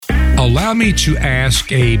allow me to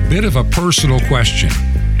ask a bit of a personal question.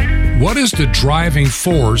 What is the driving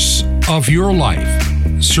force of your life?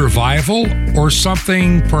 Survival or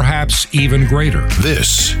something perhaps even greater?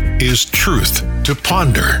 This is Truth to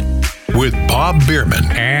Ponder with Bob Bierman.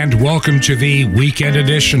 And welcome to the weekend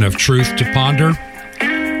edition of Truth to Ponder.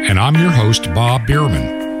 And I'm your host, Bob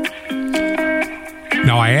Bierman.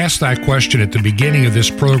 Now, I asked that question at the beginning of this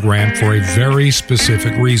program for a very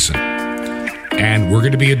specific reason. And we're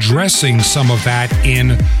going to be addressing some of that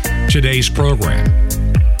in today's program.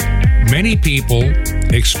 Many people,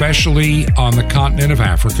 especially on the continent of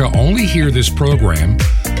Africa, only hear this program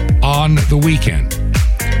on the weekend.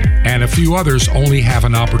 And a few others only have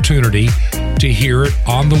an opportunity to hear it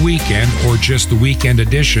on the weekend or just the weekend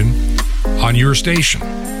edition on your station.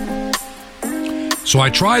 So I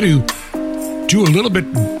try to do a little bit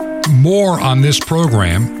more on this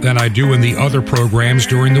program than I do in the other programs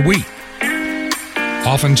during the week.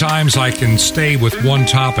 Oftentimes I can stay with one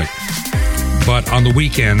topic, but on the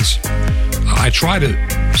weekends, I try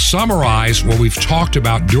to summarize what we've talked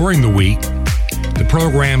about during the week, the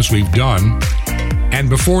programs we've done, and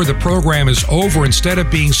before the program is over, instead of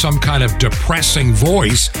being some kind of depressing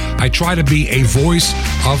voice, I try to be a voice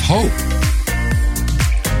of hope.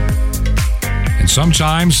 And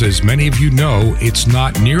sometimes, as many of you know, it's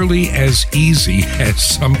not nearly as easy as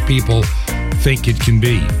some people think it can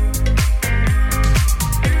be.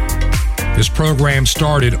 This program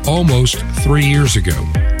started almost 3 years ago.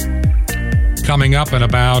 Coming up in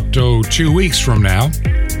about 2 weeks from now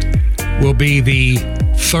will be the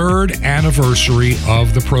third anniversary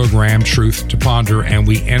of the program Truth to Ponder, and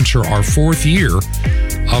we enter our fourth year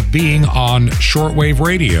of being on shortwave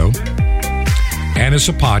radio and as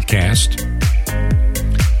a podcast.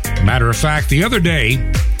 Matter of fact, the other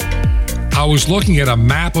day, I was looking at a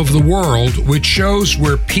map of the world which shows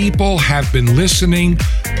where people have been listening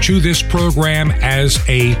to this program as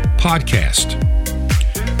a podcast.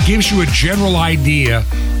 Gives you a general idea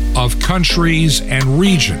of countries and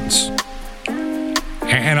regions.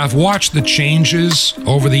 And I've watched the changes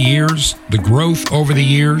over the years, the growth over the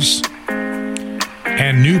years,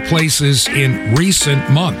 and new places in recent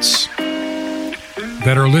months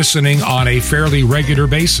that are listening on a fairly regular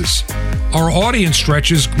basis. Our audience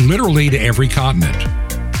stretches literally to every continent.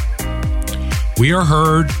 We are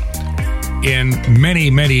heard in many,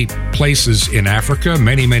 many places in Africa,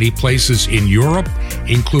 many, many places in Europe,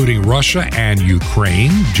 including Russia and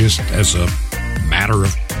Ukraine, just as a matter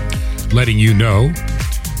of letting you know.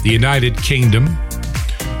 The United Kingdom,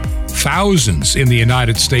 thousands in the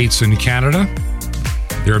United States and Canada.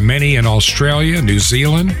 There are many in Australia, New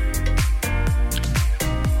Zealand.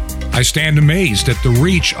 I stand amazed at the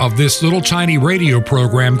reach of this little tiny radio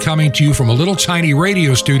program coming to you from a little tiny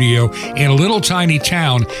radio studio in a little tiny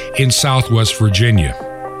town in Southwest Virginia.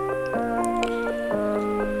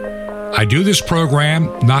 I do this program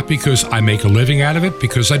not because I make a living out of it,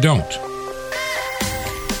 because I don't.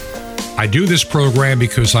 I do this program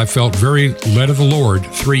because I felt very led of the Lord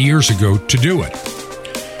 3 years ago to do it.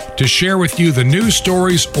 To share with you the news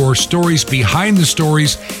stories or stories behind the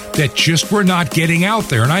stories that just were not getting out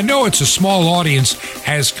there. And I know it's a small audience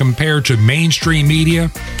as compared to mainstream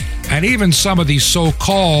media and even some of these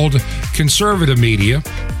so-called conservative media.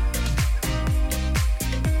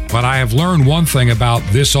 But I have learned one thing about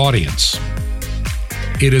this audience.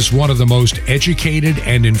 It is one of the most educated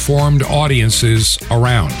and informed audiences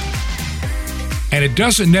around. And it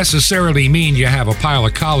doesn't necessarily mean you have a pile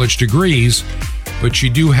of college degrees, but you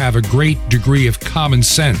do have a great degree of common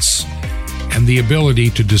sense and the ability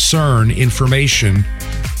to discern information,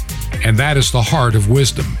 and that is the heart of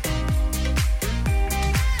wisdom.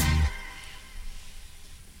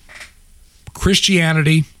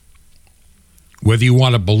 Christianity, whether you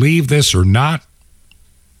want to believe this or not,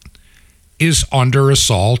 is under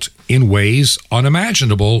assault in ways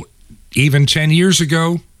unimaginable even 10 years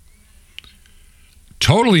ago.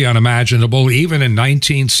 Totally unimaginable even in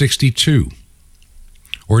 1962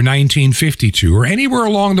 or 1952 or anywhere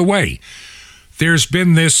along the way. There's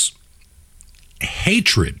been this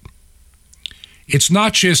hatred. It's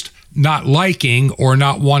not just not liking or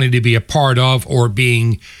not wanting to be a part of or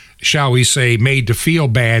being, shall we say, made to feel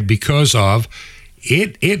bad because of.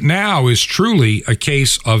 It now is truly a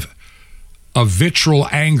case of vitriol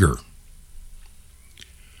anger.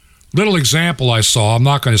 Little example I saw, I'm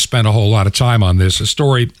not going to spend a whole lot of time on this. A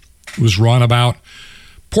story was run about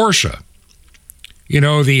Porsche,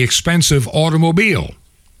 the expensive automobile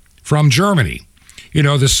from Germany.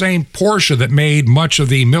 The same Porsche that made much of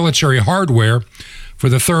the military hardware for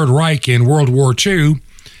the Third Reich in World War II,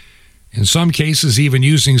 in some cases even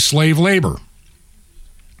using slave labor.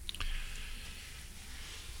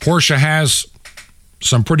 Porsche has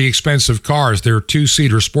some pretty expensive cars. They're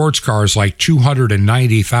two-seater sports cars, like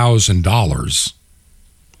 $290,000.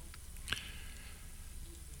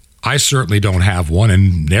 I certainly don't have one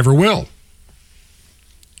and never will.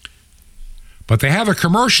 But they have a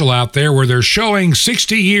commercial out there where they're showing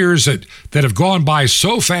 60 years that have gone by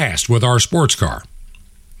so fast with our sports car.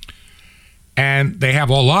 And they have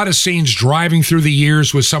a lot of scenes driving through the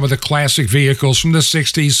years with some of the classic vehicles from the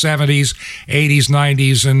 60s, 70s, 80s,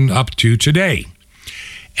 90s, and up to today.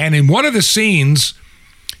 And in one of the scenes,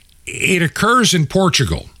 it occurs in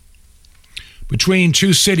Portugal, between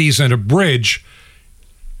two cities and a bridge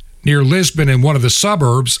near Lisbon in one of the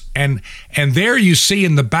suburbs. And there you see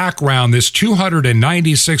in the background this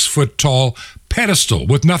 296-foot tall pedestal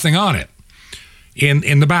with nothing on it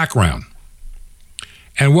in the background.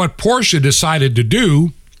 And what Porsche decided to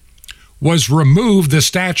do was remove the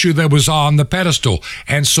statue that was on the pedestal.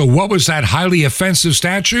 And so what was that highly offensive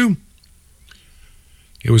statue?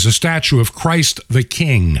 It was a statue of Christ the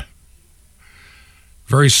King,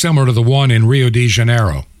 very similar to the one in Rio de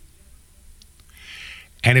Janeiro.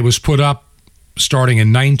 And it was put up starting in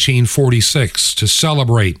 1946 to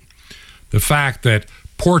celebrate the fact that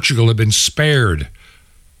Portugal had been spared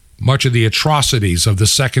much of the atrocities of the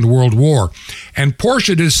Second World War. And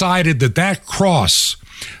Porsche decided that cross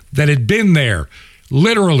that had been there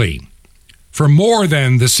literally for more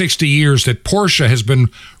than the 60 years that Porsche has been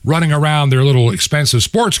running around their little expensive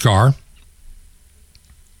sports car,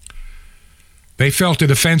 they felt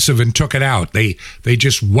it offensive and took it out. They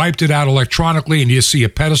just wiped it out electronically, and you see a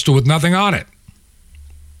pedestal with nothing on it.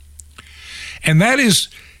 And that is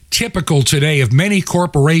typical today of many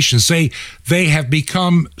corporations. They have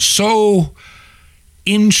become so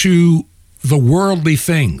into the worldly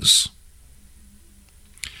things,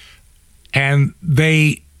 and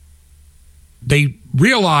they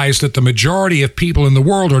realize that the majority of people in the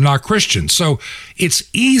world are not Christians. So it's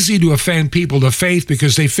easy to offend people to faith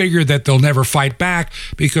because they figure that they'll never fight back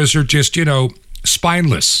because they're just,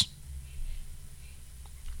 spineless.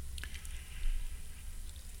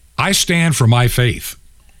 I stand for my faith,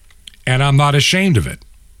 and I'm not ashamed of it.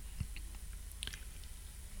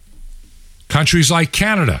 Countries like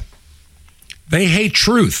Canada, they hate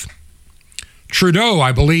truth. Trudeau,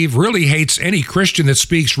 I believe, really hates any Christian that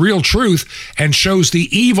speaks real truth and shows the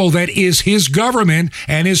evil that is his government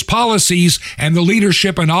and his policies and the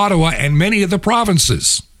leadership in Ottawa and many of the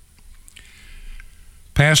provinces.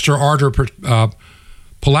 Pastor Artur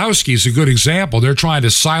Pawlowski is a good example. They're trying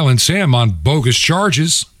to silence him on bogus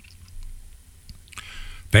charges.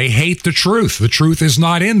 They hate the truth. The truth is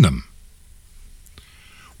not in them.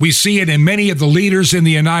 We see it in many of the leaders in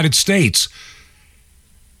the United States.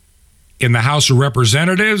 In the House of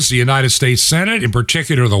Representatives, the United States Senate, in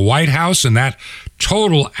particular the White House, and that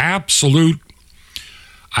total absolute,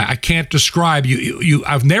 I can't describe,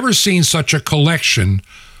 I've never seen such a collection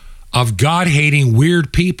of God-hating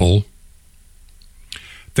weird people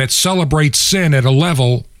that celebrate sin at a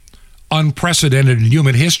level unprecedented in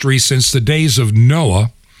human history since the days of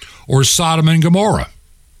Noah or Sodom and Gomorrah.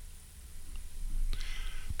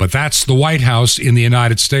 But that's the White House in the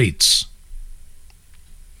United States.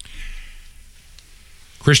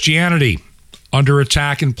 Christianity under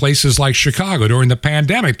attack in places like Chicago during the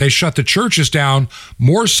pandemic. They shut the churches down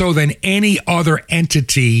more so than any other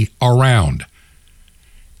entity around,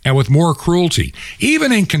 and with more cruelty.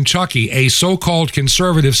 Even in Kentucky, a so-called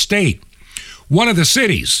conservative state, one of the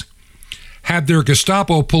cities had their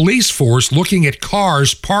Gestapo police force looking at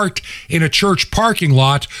cars parked in a church parking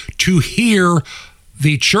lot to hear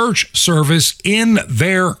the church service in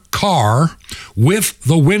their car with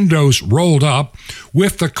the windows rolled up,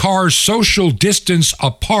 with the cars social distance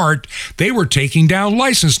apart. They were taking down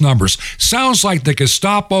license numbers. Sounds like the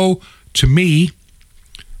Gestapo to me.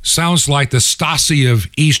 Sounds like the Stasi of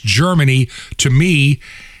East Germany to me.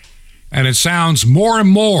 And it sounds more and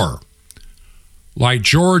more like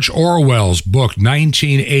George Orwell's book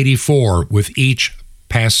 1984 with each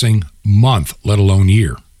passing month, let alone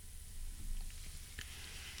year.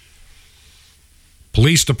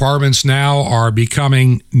 Police departments now are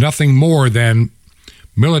becoming nothing more than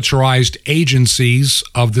militarized agencies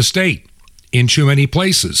of the state in too many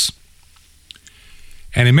places.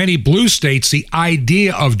 And in many blue states, the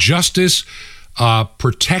idea of justice,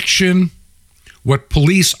 protection, what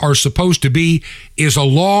police are supposed to be, is a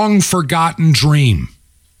long forgotten dream.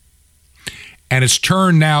 And it's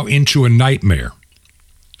turned now into a nightmare.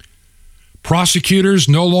 Prosecutors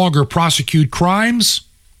no longer prosecute crimes.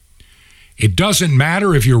 It doesn't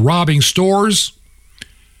matter if you're robbing stores,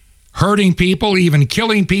 hurting people, even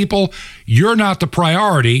killing people. You're not the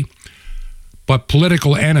priority, but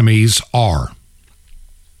political enemies are.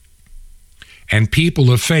 and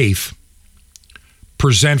people of faith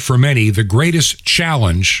present for many the greatest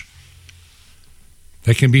challenge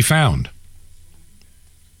that can be found.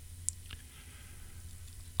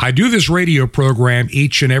 I do this radio program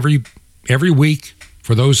each and every week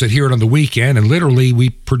for those that hear it on the weekend, and literally we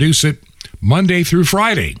produce it Monday through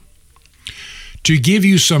Friday to give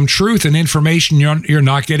you some truth and information you're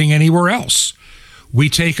not getting anywhere else. We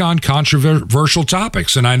take on controversial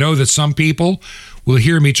topics, and I know that some people will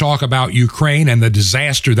hear me talk about Ukraine and the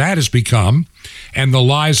disaster that has become and the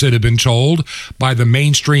lies that have been told by the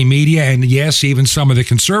mainstream media, and yes, even some of the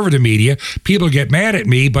conservative media. People get mad at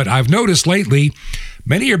me, but I've noticed lately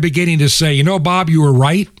many are beginning to say, you know, Bob, you were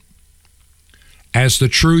right, as the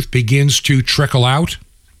truth begins to trickle out.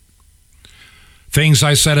 Things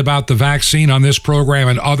I said about the vaccine on this program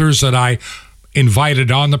and others that I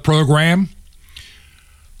invited on the program,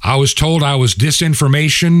 I was told I was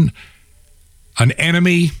disinformation, an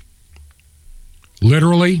enemy,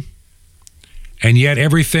 literally, and yet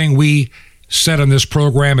everything we said on this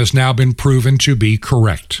program has now been proven to be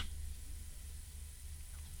correct.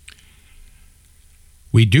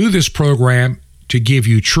 We do this program to give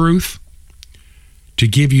you truth, to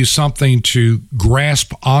give you something to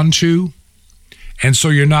grasp onto, and so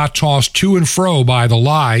you're not tossed to and fro by the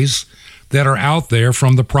lies that are out there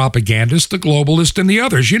from the propagandists, the globalists, and the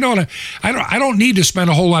others. You know, I don't need to spend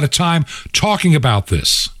a whole lot of time talking about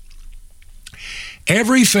this.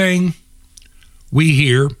 Everything we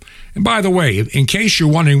hear, and by the way, in case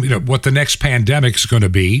you're wondering what the next pandemic is going to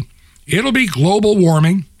be, it'll be global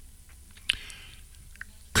warming,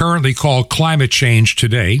 currently called climate change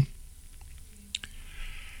today.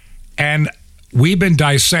 And we've been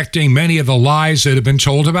dissecting many of the lies that have been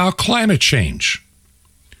told about climate change.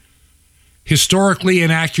 Historically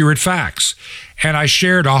inaccurate facts. And I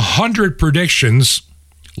shared 100 predictions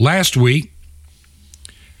last week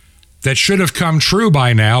that should have come true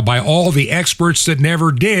by now by all the experts that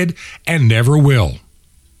never did and never will.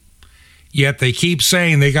 Yet they keep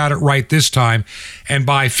saying they got it right this time. And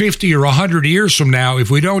by 50 or 100 years from now, if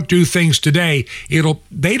we don't do things today,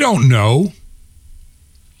 they don't know.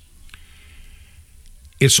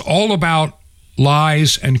 It's all about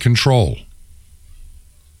lies and control.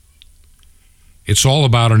 It's all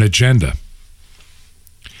about an agenda.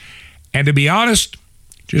 And to be honest,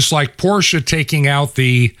 just like Porsche taking out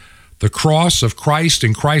the cross of Christ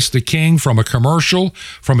and Christ the King from a commercial,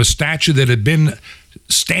 from a statue that had been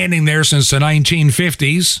standing there since the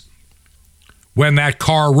 1950s, when that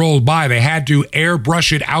car rolled by, they had to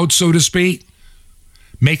airbrush it out, so to speak,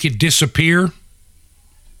 make it disappear.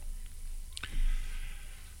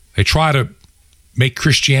 They try to make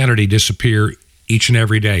Christianity disappear each and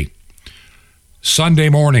every day. Sunday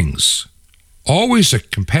mornings, always a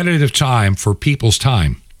competitive time for people's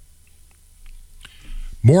time.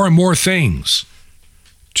 More and more things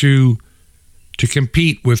to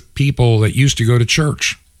compete with people that used to go to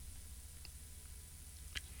church.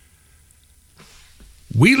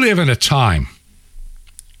 We live in a time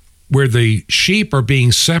where the sheep are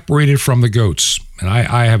being separated from the goats, and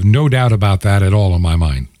I have no doubt about that at all in my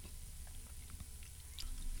mind.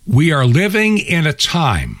 We are living in a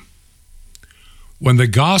time when the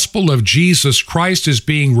gospel of Jesus Christ is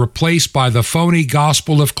being replaced by the phony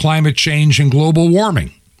gospel of climate change and global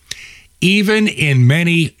warming, even in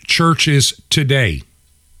many churches today.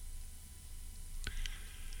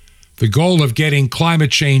 The goal of getting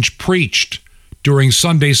climate change preached during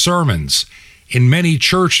Sunday sermons in many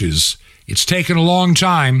churches, it's taken a long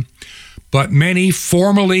time, but many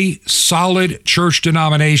formerly solid church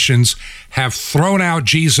denominations have thrown out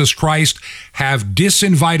Jesus Christ, have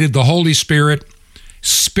disinvited the Holy Spirit,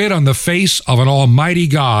 spit on the face of an almighty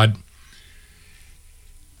God,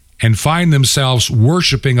 and find themselves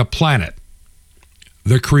worshiping a planet,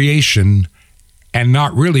 the creation, and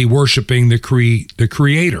not really worshiping the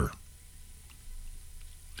Creator.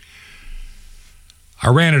 I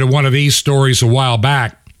ran into one of these stories a while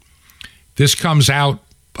back. This comes out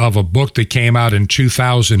of a book that came out in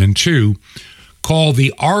 2002 called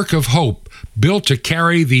The Ark of Hope, built to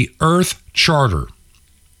carry the Earth Charter.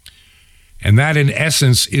 And that, in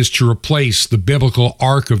essence, is to replace the biblical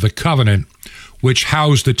Ark of the Covenant, which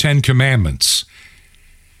housed the Ten Commandments.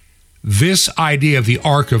 This idea of the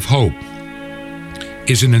Ark of Hope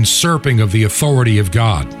is an usurping of the authority of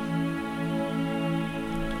God.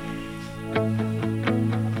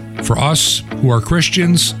 For us who are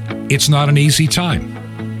Christians, it's not an easy time.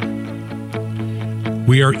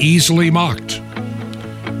 We are easily mocked.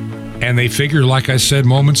 And they figure, like I said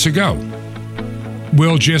moments ago,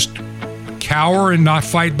 we'll just cower and not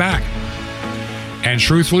fight back. And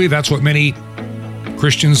truthfully, that's what many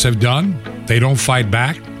Christians have done. They don't fight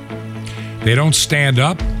back. They don't stand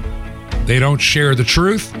up. They don't share the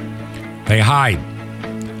truth. They hide.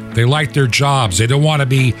 They like their jobs. They don't want to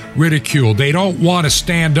be ridiculed. They don't want to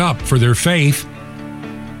stand up for their faith.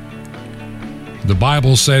 The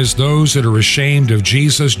Bible says those that are ashamed of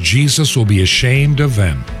Jesus, Jesus will be ashamed of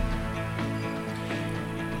them.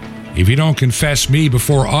 If you don't confess me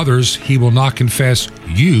before others, he will not confess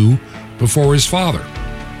you before his Father.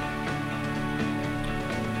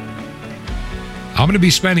 I'm going to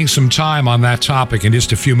be spending some time on that topic in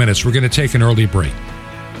just a few minutes. We're going to take an early break.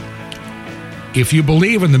 If you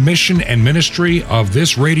believe in the mission and ministry of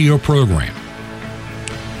this radio program,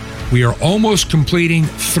 we are almost completing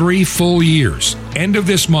 3 full years. End of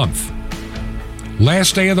this month,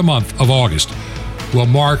 last day of the month of August, will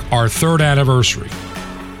mark our 3rd anniversary.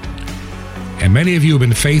 And many of you have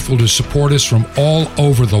been faithful to support us from all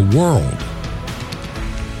over the world.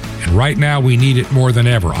 And right now we need it more than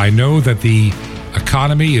ever. I know that the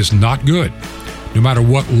economy is not good. No matter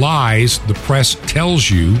what lies the press tells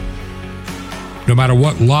you, no matter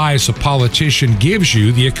what lies a politician gives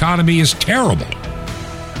you, the economy is terrible.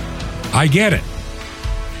 I get it.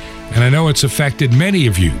 And I know it's affected many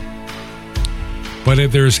of you. But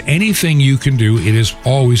if there's anything you can do, it is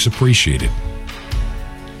always appreciated.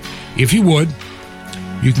 If you would,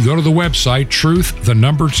 you can go to the website,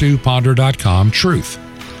 truth2ponder.com,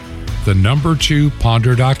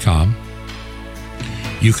 truth2ponder.com.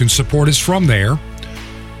 You can support us from there,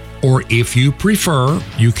 or if you prefer,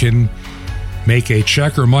 you can make a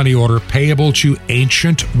check or money order payable to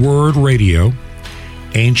Ancient Word Radio,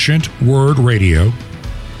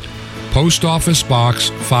 Post Office Box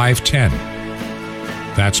 510.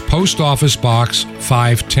 That's Post Office Box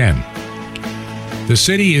 510. The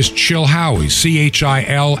city is Chilhowie,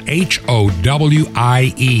 Chilhowie.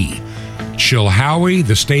 Chilhowie.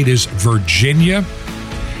 The state is Virginia.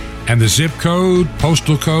 And the zip code,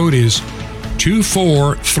 postal code is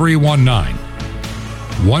 24319.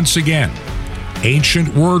 Once again,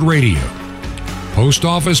 Ancient Word Radio, Post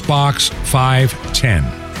Office Box 510,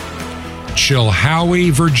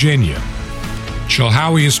 Chilhowie, Virginia.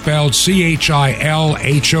 Chilhowie is spelled Chilhowie.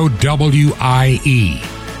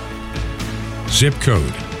 Zip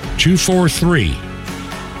code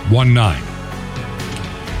 24319.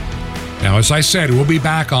 Now, as I said, we'll be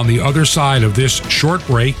back on the other side of this short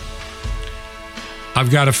break. I've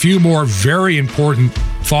got a few more very important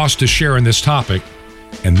thoughts to share in this topic,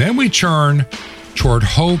 and then we turn toward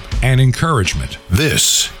hope and encouragement.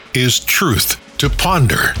 This is Truth to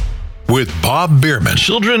Ponder with Bob Bierman.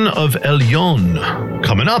 Children of Elyon.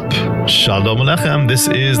 Coming up, Shalom Aleichem. This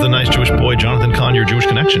is the nice Jewish boy, Jonathan Kahn, your Jewish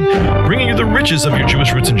connection, bringing you the riches of your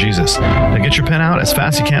Jewish roots in Jesus. Now get your pen out as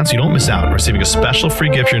fast as you can so you don't miss out on receiving a special free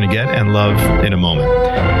gift you're going to get and love in a moment.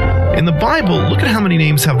 In the Bible, look at how many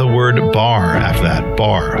names have the word Bar after that.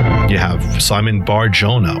 Bar. You have Simon Bar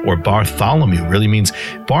Jonah, or Bartholomew.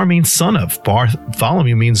 Bar means son of.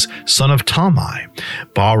 Bartholomew means son of Talmai.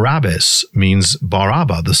 Barabbas means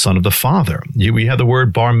Barabba, the son of the father. We have the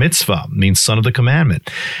word Bar Mitzvah, means son of the commandment.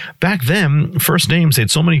 Back then, first names, they had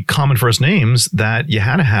so many common first names that you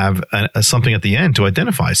had to have something at the end to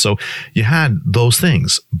identify. So you had those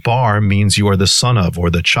things. Bar means you are the son of or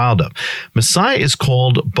the child of. Messiah is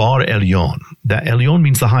called Bar Elyon. That Elyon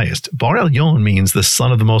means the highest. Bar Elyon means the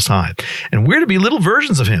son of the Most High. And we're to be little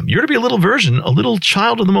versions of him. You're to be a little version, a little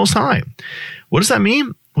child of the Most High. What does that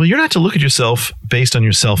mean? Well, you're not to look at yourself based on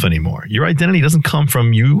yourself anymore. Your identity doesn't come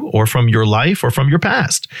from you or from your life or from your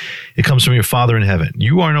past. It comes from your Father in heaven.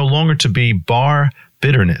 You are no longer to be Bar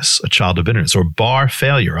bitterness, a child of bitterness, or Bar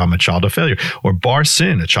failure, I'm a child of failure, or Bar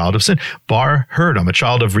sin, a child of sin, Bar hurt, I'm a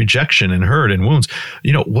child of rejection and hurt and wounds.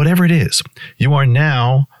 Whatever it is, you are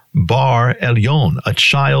now Bar Elyon, a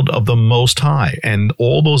child of the Most High. And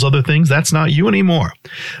all those other things, that's not you anymore.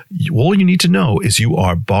 All you need to know is you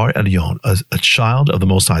are Bar Elyon, a child of the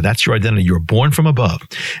Most High. That's your identity. You're born from above.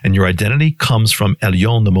 And your identity comes from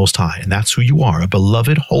Elyon, the Most High. And that's who you are, a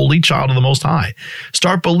beloved, holy child of the Most High.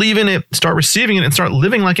 Start believing it, start receiving it, and start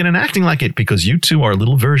living like it and acting like it, because you too are a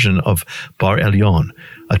little version of Bar Elyon,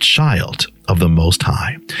 a child of the Most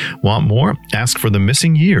High. Want more? Ask for The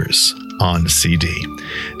Missing Years on CD.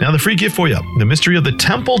 Now, the free gift for you, The Mystery of the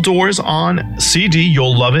Temple Doors on CD.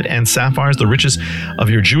 You'll love it. And Sapphires, The Riches of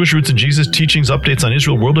Your Jewish Roots in Jesus, Teachings, Updates on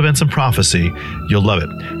Israel, World Events, and Prophecy. You'll love it.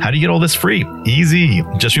 How do you get all this free? Easy.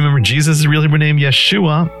 Just remember Jesus' real Hebrew name,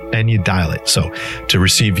 Yeshua, and you dial it. So to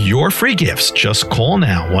receive your free gifts, just call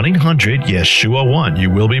now, 1-800-YESHUA-1. You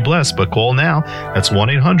will be blessed, but call now. That's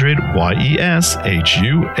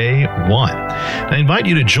 1-800-YESHUA-1. I invite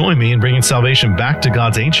you to join me in bringing salvation back to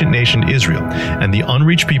God's ancient nation, Israel, and the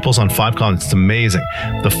unreached peoples on 5 continents. It's amazing.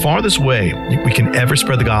 The farthest way we can ever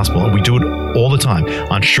spread the gospel, and we do it all the time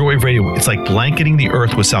on Shortwave Radio. It's like blanketing the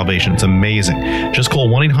earth with salvation. It's amazing. Just call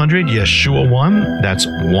 1-800-YESHUA-1. That's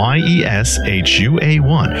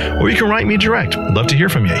YESHUA-1. Or you can write me direct. I'd love to hear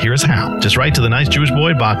from you. Here's how. Just write to the Nice Jewish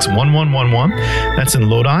Boy, Box 1111. That's in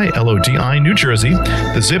Lodi, Lodi, New Jersey.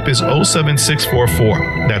 The zip is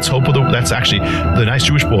 07644. That's actually the Nice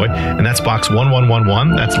Jewish Boy, and that's Box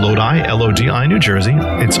 1111. That's Lodi, Lodi, New Jersey.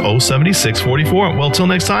 It's 07644. Well, till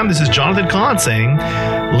next time, this is Jonathan Cahn saying,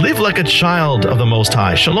 live like a child of the Most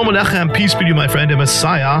High. Shalom Aleichem. Peace be to you, my friend, and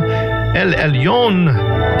Messiah, El Elyon,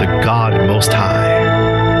 the God Most High.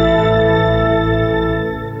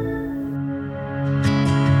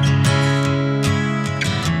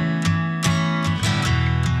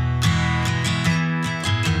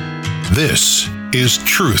 This is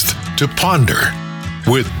Truth to Ponder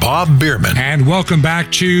with Bob Bierman. And welcome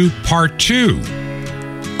back to part 2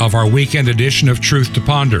 of our weekend edition of Truth to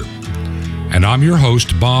Ponder. And I'm your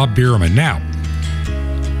host, Bob Bierman. Now,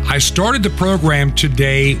 I started the program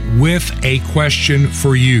today with a question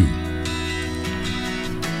for you.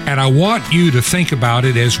 And I want you to think about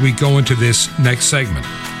it as we go into this next segment.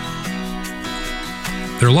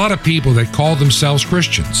 There are a lot of people that call themselves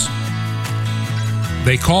Christians.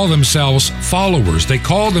 They call themselves followers. They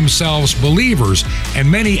call themselves believers. And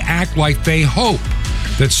many act like they hope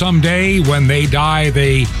that someday when they die,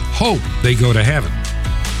 they hope they go to heaven.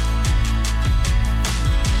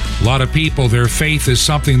 A lot of people, their faith is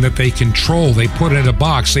something that they control. They put it in a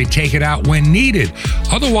box. They take it out when needed.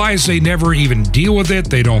 Otherwise, they never even deal with it.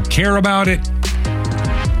 They don't care about it.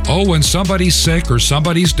 Oh, when somebody's sick or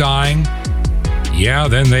somebody's dying, yeah,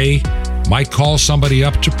 then they might call somebody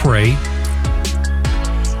up to pray.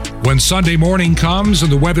 When Sunday morning comes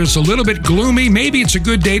and the weather's a little bit gloomy, maybe it's a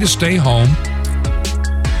good day to stay home.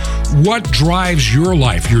 What drives your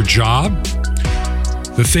life? Your job?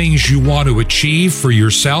 The things you want to achieve for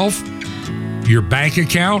yourself? Your bank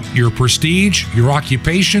account? Your prestige? Your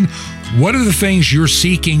occupation? What are the things you're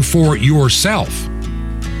seeking for yourself?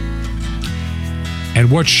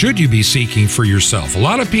 And what should you be seeking for yourself? A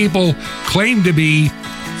lot of people claim to be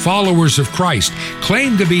followers of Christ,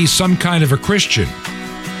 claim to be some kind of a Christian.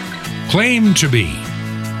 Claim to be,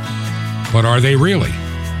 but are they really?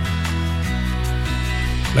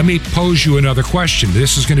 Let me pose you another question.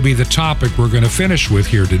 This is going to be the topic we're going to finish with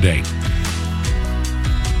here today.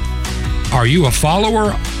 Are you a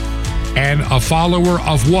follower, and a follower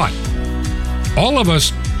of what? All of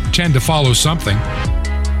us tend to follow something.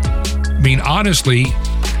 I mean, honestly,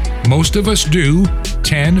 most of us do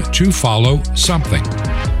tend to follow something.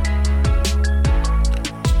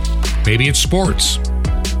 Maybe it's sports.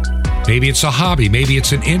 Maybe it's a hobby. Maybe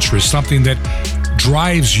it's an interest, something that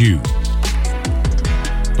drives you.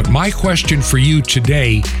 But my question for you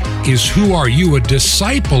today is, who are you a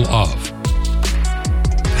disciple of?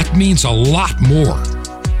 That means a lot more.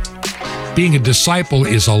 Being a disciple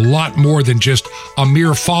is a lot more than just a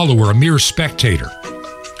mere follower, a mere spectator.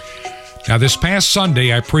 Now, this past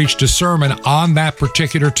Sunday, I preached a sermon on that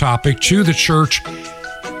particular topic to the church,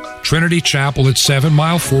 Trinity Chapel at 7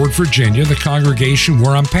 Mile Ford, Virginia, the congregation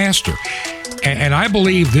where I'm pastor. And I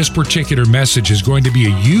believe this particular message is going to be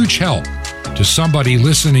a huge help to somebody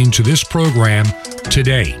listening to this program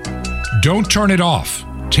today. Don't turn it off.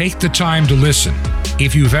 Take the time to listen.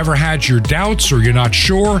 If you've ever had your doubts or you're not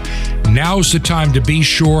sure, now's the time to be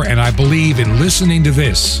sure, and I believe in listening to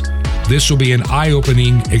this will be an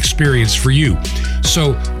eye-opening experience for you.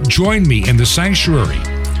 So join me in the sanctuary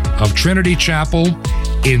of Trinity Chapel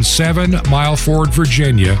in 7 Mile Ford,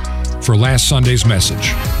 Virginia, for last Sunday's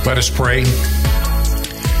message. Let us pray.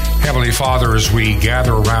 Heavenly Father, as we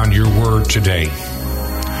gather around your word today,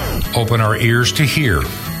 open our ears to hear,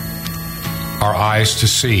 our eyes to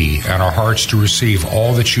see, and our hearts to receive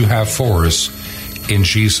all that you have for us. In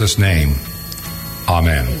Jesus' name,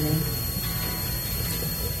 amen.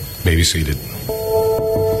 May be seated.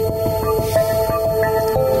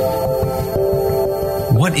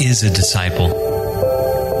 What is a disciple?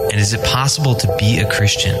 And is it possible to be a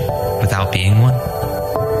Christian without being one?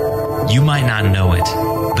 You might not know it,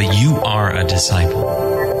 but you are a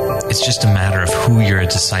disciple. It's just a matter of who you're a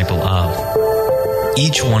disciple of.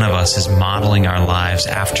 Each one of us is modeling our lives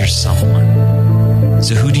after someone.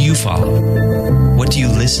 So who do you follow? What do you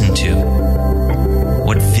listen to?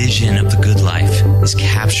 What vision of the good life is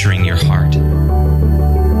capturing your heart?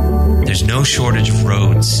 There's no shortage of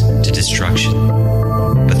roads to destruction,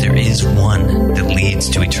 but there is one that leads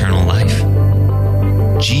to eternal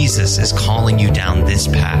life. Jesus is calling you down this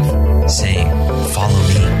path, saying, "Follow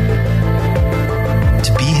me."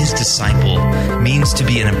 To be his disciple means to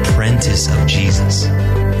be an apprentice of Jesus,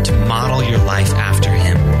 to model your life after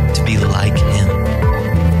him, to be like him.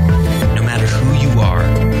 No matter who you are,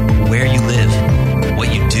 where you live,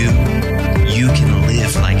 what you do, you can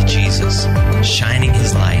live like Jesus, shining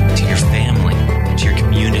his light to your family, to your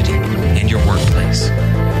community, and your workplace.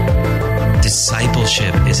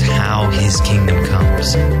 Discipleship is how his kingdom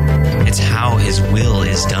comes. It's how his will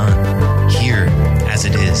is done, here as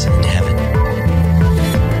it is in heaven.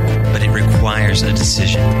 But it requires a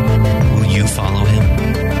decision. Will you follow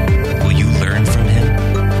him? Will you learn from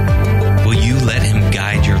him? Will you let him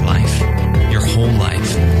guide your life, your whole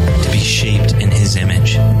life, to be shaped in his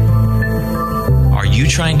image? Are you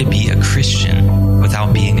trying to be a Christian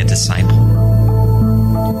without being a disciple?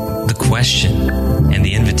 The question and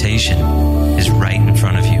the invitation is right in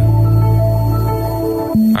front of you.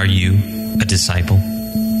 Are you a disciple?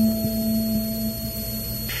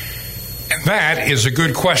 And that is a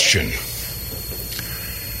good question.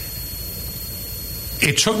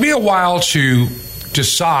 It took me a while to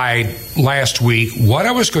decide last week what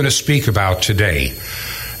I was going to speak about today,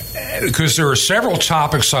 because there are several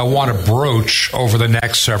topics I want to broach over the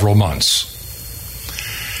next several months.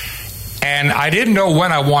 And I didn't know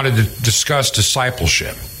when I wanted to discuss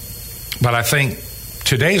discipleship, but I think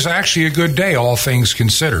today's actually a good day, all things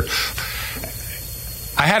considered.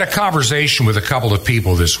 I had a conversation with a couple of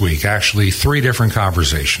people this week, actually 3 different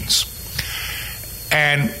conversations.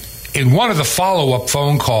 And in one of the follow-up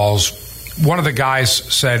phone calls, one of the guys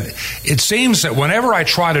said, "It seems that whenever I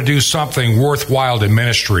try to do something worthwhile in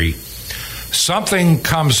ministry, something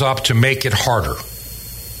comes up to make it harder.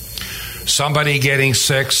 Somebody getting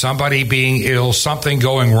sick, somebody being ill, something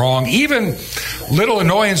going wrong, even little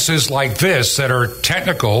annoyances like this that are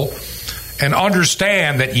technical, and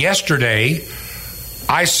understand that yesterday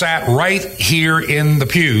I sat right here in the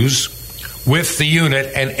pews with the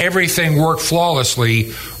unit and everything worked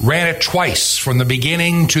flawlessly, ran it twice from the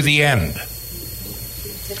beginning to the end.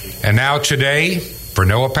 And now today, for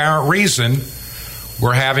no apparent reason,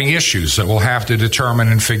 we're having issues that we'll have to determine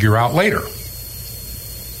and figure out later.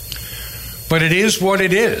 But it is what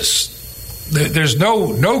it is. There's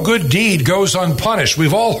no good deed goes unpunished.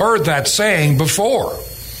 We've all heard that saying before.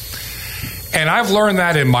 And I've learned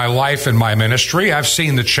that in my life and my ministry. I've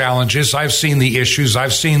seen the challenges. I've seen the issues.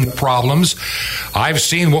 I've seen the problems. I've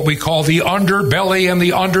seen what we call the underbelly and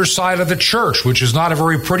the underside of the church, which is not a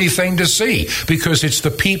very pretty thing to see, because it's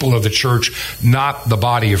the people of the church, not the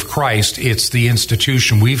body of Christ. It's the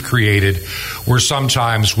institution we've created where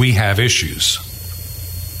sometimes we have issues.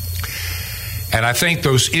 And I think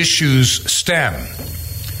those issues stem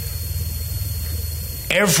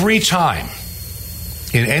every time.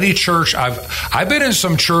 In any church, I've been in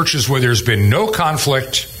some churches where there's been no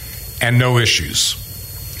conflict and no issues.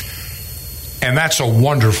 And that's a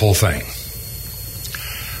wonderful thing.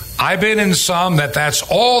 I've been in some that's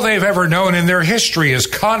all they've ever known in their history is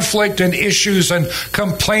conflict and issues and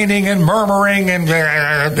complaining and murmuring and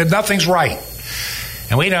nothing's right.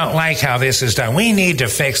 And we don't like how this is done. We need to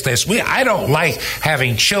fix this. I don't like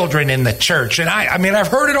having children in the church. And I mean, I've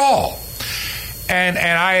heard it all. And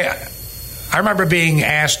I remember being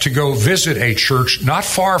asked to go visit a church not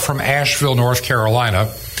far from Asheville, North Carolina,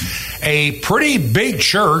 a pretty big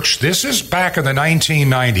church. This is back in the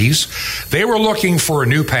 1990s. They were looking for a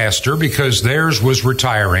new pastor because theirs was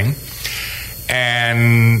retiring,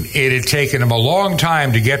 and it had taken him a long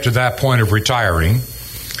time to get to that point of retiring.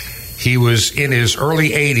 He was in his early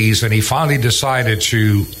 80s, and he finally decided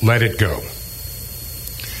to let it go.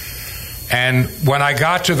 And when I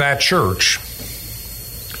got to that church,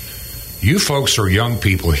 you folks are young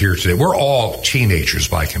people here today. We're all teenagers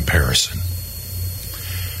by comparison.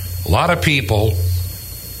 A lot of people,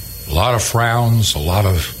 a lot of frowns, a lot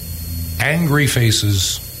of angry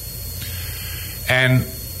faces. And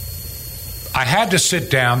I had to sit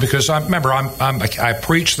down because I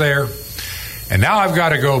preach there, and now I've got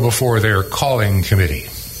to go before their calling committee.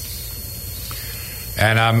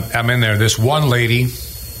 And I'm in there. This one lady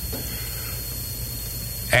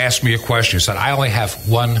asked me a question. She said, "I only have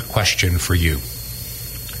one question for you.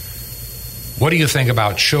 What do you think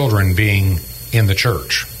about children being in the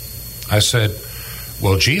church?" I said,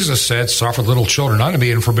 "Well, Jesus said, suffer little children unto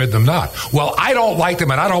me and forbid them not." "Well, I don't like them,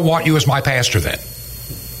 and I don't want you as my pastor then."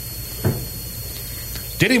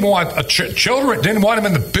 Didn't want children, didn't want them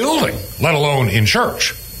in the building, let alone in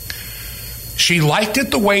church. She liked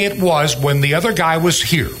it the way it was when the other guy was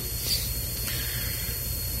here.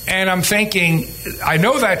 And I'm thinking, I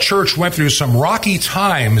know that church went through some rocky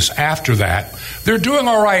times after that. They're doing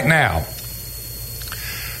all right now.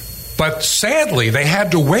 But sadly, they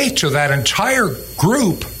had to wait till that entire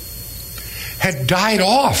group had died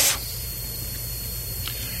off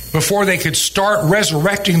before they could start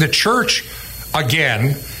resurrecting the church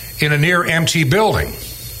again in a near empty building.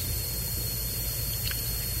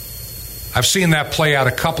 I've seen that play out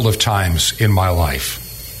a couple of times in my life.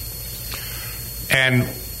 And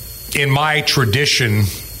in my tradition,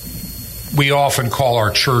 we often call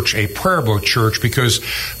our church a prayer book church because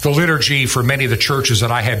the liturgy for many of the churches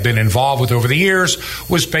that I had been involved with over the years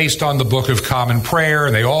was based on the Book of Common Prayer,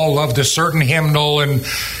 and they all loved a certain hymnal, and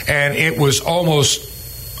it was almost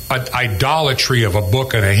an idolatry of a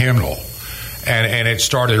book and a hymnal. And it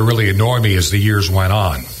started to really annoy me as the years went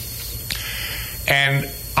on. And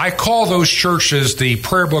I call those churches the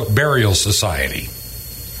Prayer Book Burial Society.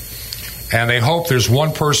 And they hope there's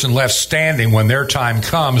one person left standing when their time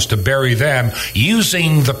comes to bury them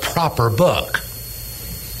using the proper book.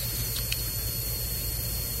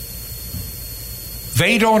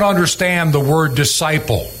 They don't understand the word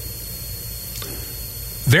disciple.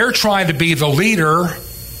 They're trying to be the leader,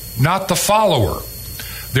 not the follower.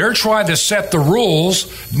 They're trying to set the rules,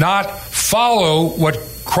 not follow what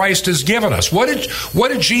Christ has given us. What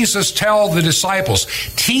did Jesus tell the disciples?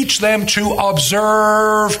 Teach them to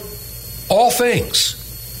observe all things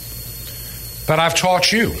that I've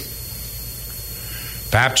taught you.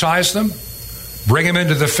 Baptize them, bring them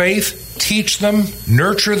into the faith, teach them,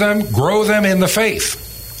 nurture them, grow them in the faith.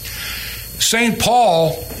 St.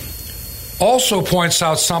 Paul also points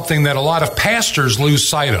out something that a lot of pastors lose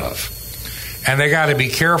sight of, and they got to be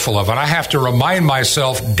careful of it. I have to remind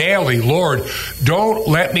myself daily, Lord, don't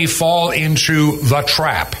let me fall into the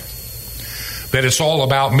trap that it's all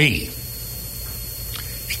about me.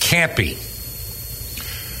 It can't be.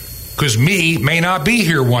 Because me may not be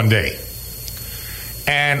here one day.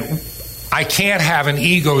 And I can't have an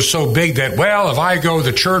ego so big that, well, if I go,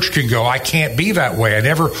 the church can go. I can't be that way. I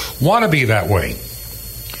never want to be that way.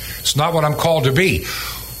 It's not what I'm called to be.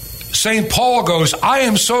 St. Paul goes, I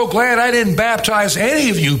am so glad I didn't baptize any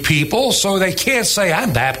of you people, so they can't say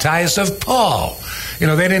I'm baptized of Paul. You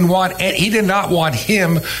know, he did not want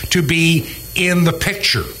him to be in the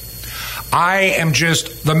picture. I am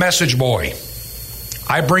just the message boy.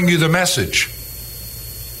 I bring you the message.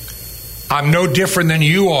 I'm no different than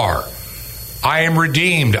you are. I am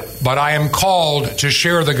redeemed, but I am called to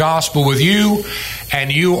share the gospel with you,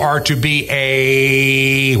 and you are to be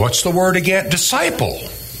a, what's the word again? Disciple.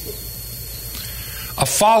 A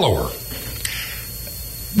follower.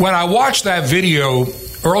 When I watched that video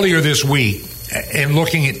earlier this week in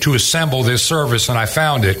looking to assemble this service, and I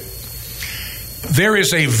found it, there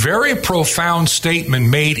is a very profound statement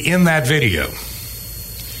made in that video,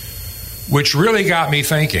 which really got me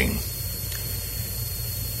thinking.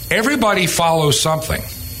 Everybody follows something.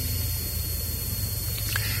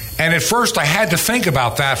 And at first I had to think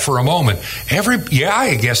about that for a moment.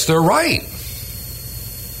 I guess they're right.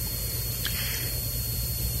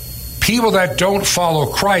 People that don't follow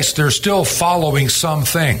Christ, they're still following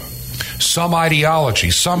something, some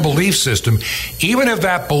ideology, some belief system, even if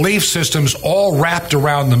that belief system's all wrapped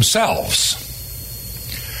around themselves.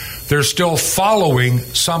 They're still following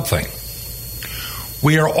something.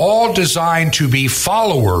 We are all designed to be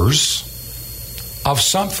followers of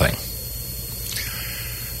something.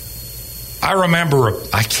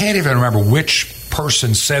 I can't even remember which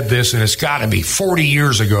person said this, and it's got to be 40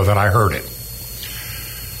 years ago that I heard it,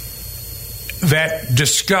 that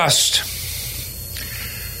discussed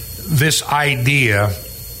this idea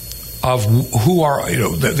of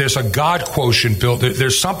there's a God quotient built.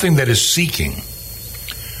 There's something that is seeking,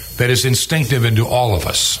 that is instinctive into all of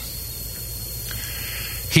us.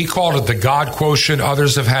 He called it the God quotient.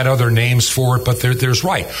 Others have had other names for it, but there's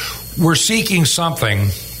right. We're seeking something,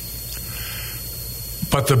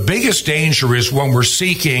 but the biggest danger is when we're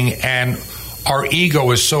seeking and our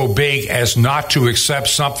ego is so big as not to accept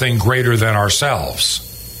something greater than ourselves.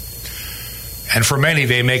 And for many,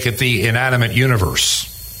 they make it the inanimate universe.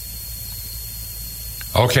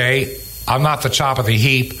 Okay, I'm not the top of the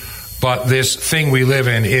heap, but this thing we live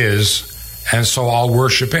in is, and so I'll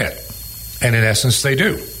worship it. And in essence, they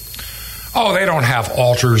do. Oh, they don't have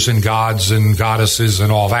altars and gods and goddesses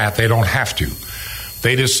and all that. They don't have to.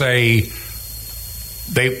 They just say,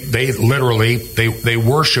 they literally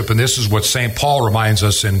worship, and this is what St. Paul reminds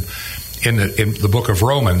us in the book of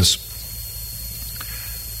Romans,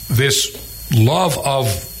 this love of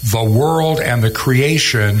the world and the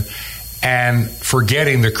creation and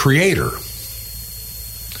forgetting the Creator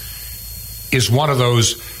is one of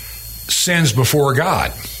those sins before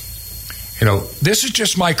God. This is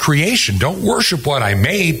just my creation. Don't worship what I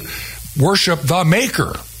made. Worship the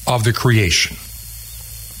maker of the creation.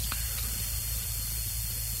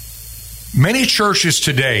 Many churches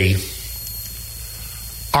today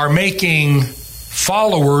are making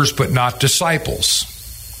followers but not disciples.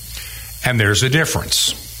 And there's a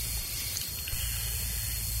difference.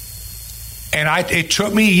 And it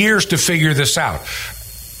took me years to figure this out.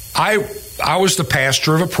 I was the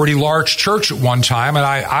pastor of a pretty large church at one time, and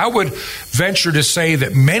I would venture to say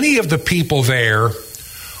that many of the people there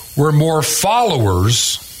were more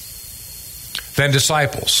followers than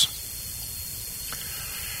disciples.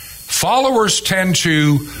 Followers tend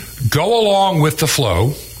to go along with the flow.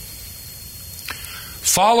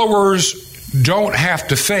 Followers don't have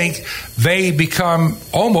to think. They become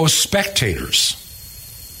almost spectators.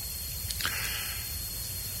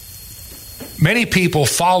 Many people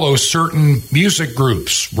follow certain music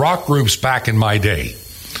groups, rock groups back in my day.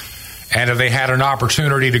 And if they had an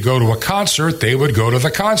opportunity to go to a concert, they would go to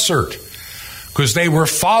the concert because they were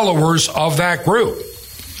followers of that group.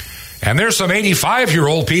 And there's some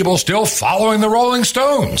 85-year-old people still following the Rolling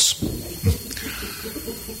Stones.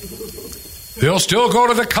 They'll still go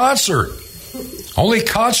to the concert. Only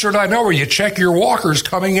concert I know where you check your walkers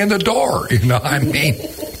coming in the door.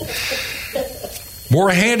 More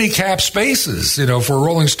handicapped spaces, for a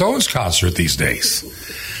Rolling Stones concert these days.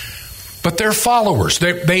 But they're followers.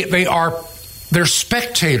 They're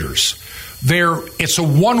spectators. It's a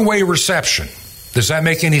one-way reception. Does that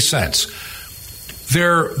make any sense?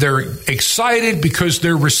 They're excited because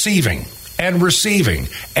they're receiving and receiving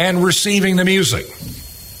and receiving the music.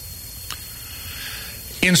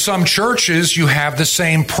 In some churches, you have the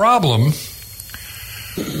same problem.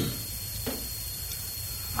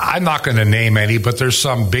 I'm not going to name any, but there's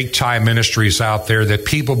some big-time ministries out there that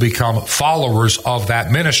people become followers of that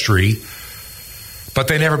ministry, but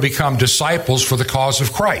they never become disciples for the cause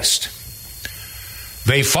of Christ.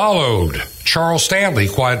 They followed Charles Stanley.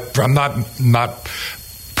 I'm not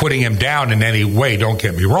putting him down in any way, don't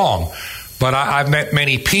get me wrong, but I've met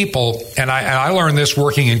many people, and I learned this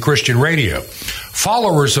working in Christian radio.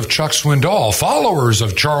 Followers of Chuck Swindoll, followers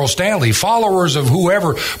of Charles Stanley, followers of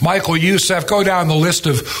whoever, Michael Youssef, go down the list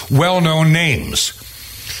of well-known names.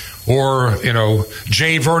 Or,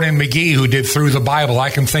 J. Vernon McGee, who did Through the Bible. I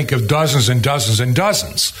can think of dozens and dozens and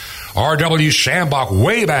dozens. R.W. Shambach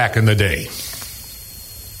way back in the day.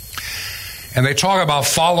 And they talk about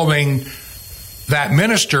following that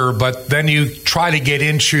minister, but then you try to get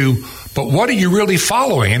into, but what are you really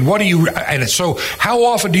following? And so how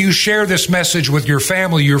often do you share this message with your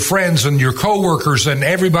family, your friends, and your coworkers, and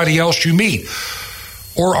everybody else you meet?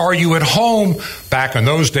 Or are you at home, back in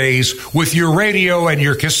those days, with your radio and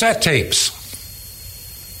your cassette tapes?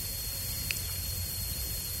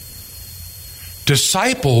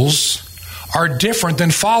 Disciples are different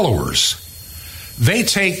than followers. They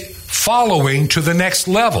take following to the next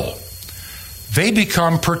level. They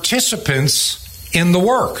become participants in the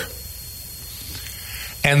work.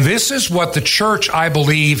 And this is what the church, I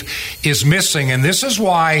believe, is missing. And this is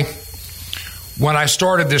why when I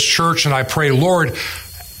started this church and I pray, Lord,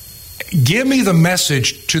 give me the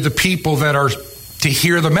message to the people that are to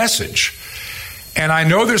hear the message. And I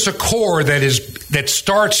know there's a core that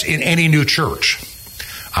starts in any new church.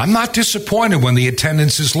 I'm not disappointed when the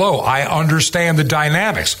attendance is low. I understand the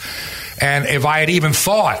dynamics. And if I had even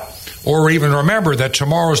thought or even remember that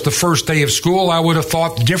tomorrow's the first day of school, I would have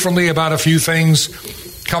thought differently about a few things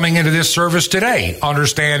coming into this service today,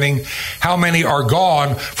 understanding how many are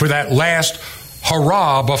gone for that last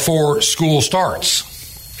hurrah before school starts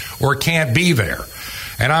or can't be there.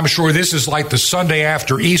 And I'm sure this is like the Sunday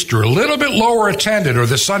after Easter, a little bit lower attended, or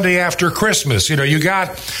the Sunday after Christmas. You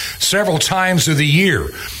got several times of the year,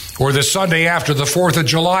 or the Sunday after the 4th of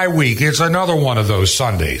July week. It's another one of those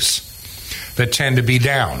Sundays that tend to be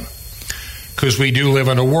down, because we do live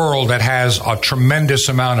in a world that has a tremendous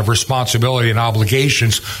amount of responsibility and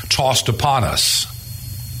obligations tossed upon us.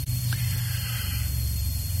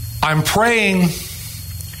 I'm praying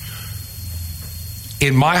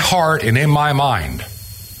in my heart and in my mind,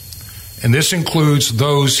 and this includes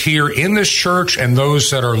those here in this church and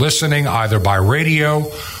those that are listening either by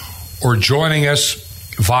radio or joining us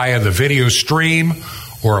via the video stream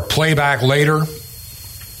or a playback later.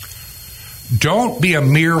 Don't be a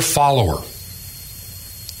mere follower.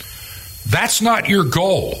 That's not your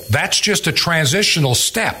goal. That's just a transitional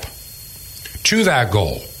step to that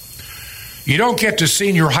goal. You don't get to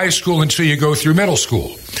senior high school until you go through middle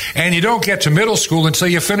school. And you don't get to middle school until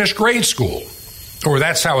you finish grade school. Or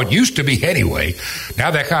that's how it used to be anyway.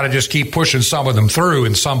 Now they kind of just keep pushing some of them through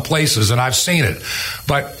in some places, and I've seen it.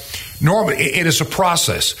 But Normally, it is a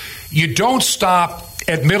process. You don't stop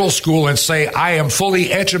at middle school and say, I am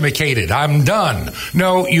fully educated, I'm done.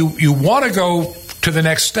 No, you want to go to the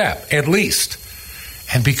next step, at least,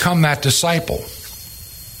 and become that disciple.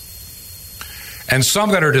 And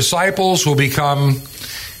some that are disciples will become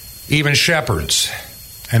even shepherds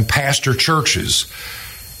and pastor churches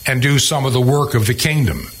and do some of the work of the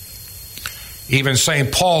kingdom. Even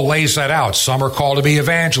St. Paul lays that out. Some are called to be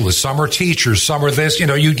evangelists, some are teachers, some are this.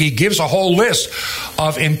 He gives a whole list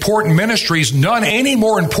of important ministries, none any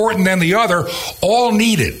more important than the other, all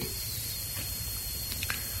needed.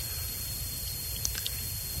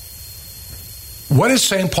 What does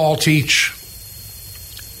St. Paul teach?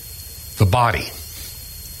 The body.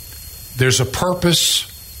 There's a purpose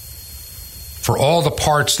for all the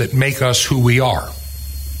parts that make us who we are.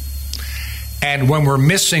 And when we're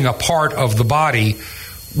missing a part of the body,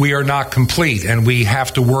 we are not complete, and we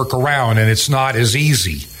have to work around, and it's not as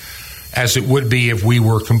easy as it would be if we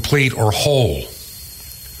were complete or whole.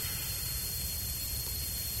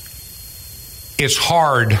 It's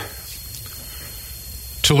hard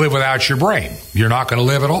to live without your brain. You're not going to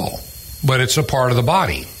live at all, but it's a part of the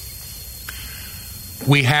body.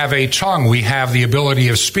 We have a tongue. We have the ability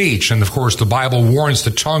of speech. And, of course, the Bible warns the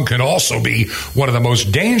tongue can also be one of the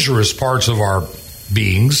most dangerous parts of our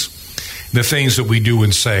beings, the things that we do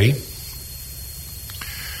and say.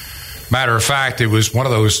 Matter of fact, it was one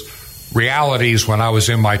of those realities when I was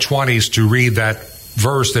in my 20s to read that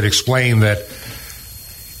verse that explained that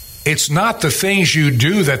it's not the things you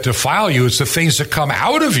do that defile you, it's the things that come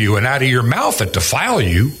out of you and out of your mouth that defile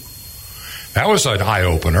you. That was an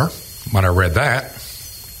eye-opener when I read that.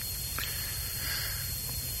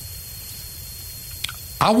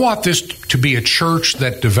 I want this to be a church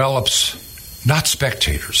that develops not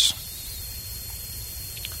spectators.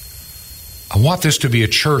 I want this to be a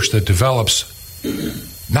church that develops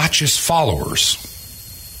not just followers,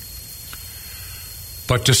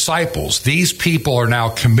 but disciples. These people are now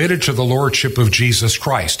committed to the lordship of Jesus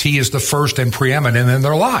Christ. He is the first and preeminent in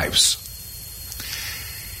their lives.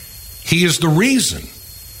 He is the reason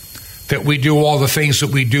that we do all the things that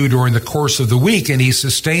we do during the course of the week, and He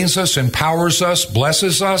sustains us, empowers us,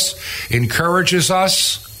 blesses us, encourages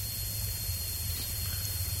us.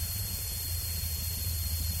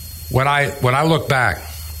 When I look back,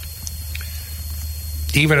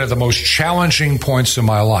 even at the most challenging points in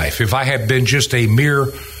my life, if I had been just a mere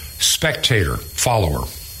spectator, follower,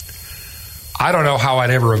 I don't know how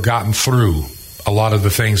I'd ever have gotten through a lot of the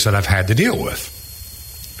things that I've had to deal with.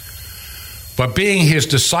 But being His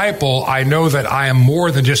disciple, I know that I am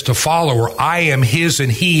more than just a follower. I am His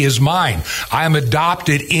and He is mine. I am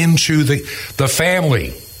adopted into the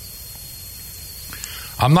family.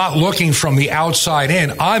 I'm not looking from the outside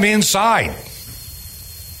in. I'm inside.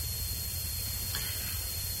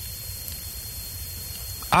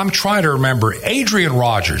 I'm trying to remember. Adrian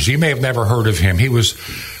Rogers, you may have never heard of him. He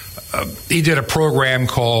did a program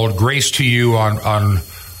called Grace to You on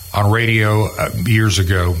radio years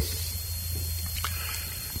ago.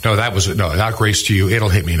 No, not Grace to You. It'll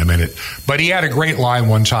hit me in a minute. But he had a great line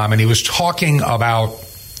one time, and he was talking about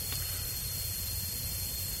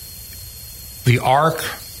the ark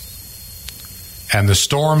and the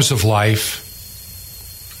storms of life.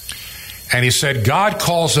 And he said, God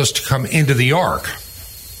calls us to come into the ark.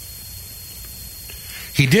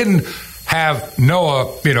 He didn't have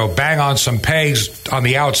Noah, bang on some pegs on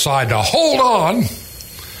the outside to hold on.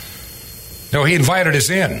 No, He invited us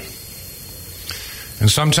in. And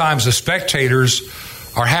sometimes the spectators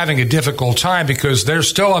are having a difficult time because they're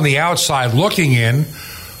still on the outside looking in,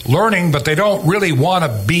 learning, but they don't really want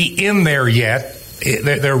to be in there yet.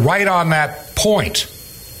 They're right on that point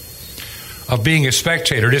of being a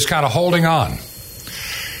spectator, just kind of holding on.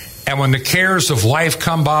 And when the cares of life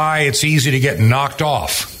come by, it's easy to get knocked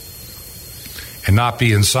off and not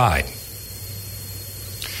be inside.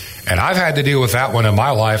 And I've had to deal with that one in my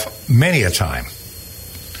life many a time.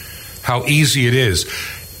 How easy it is.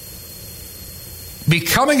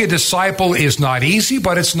 Becoming a disciple is not easy,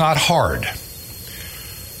 but it's not hard.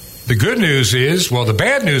 The good news is, the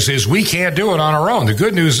bad news is we can't do it on our own. The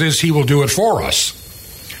good news is He will do it for us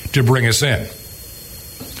to bring us in.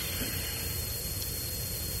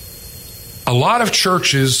 A lot of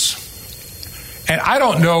churches, and I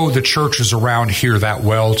don't know the churches around here that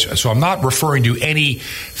well, so I'm not referring to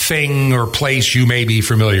anything or place you may be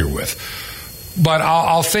familiar with. But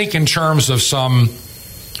I'll think in terms of some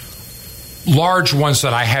large ones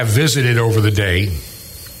that I have visited over the day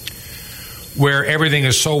where everything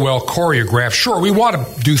is so well choreographed. Sure, we want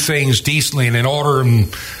to do things decently and in order and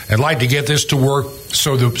like to get this to work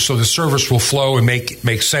so the service will flow and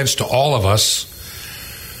make sense to all of us.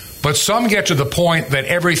 But some get to the point that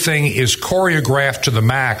everything is choreographed to the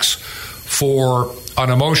max for an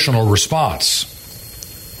emotional response.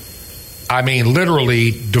 I mean,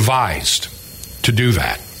 literally devised to do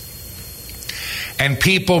that. And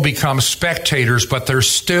people become spectators, but they're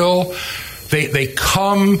still, they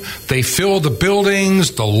come, they fill the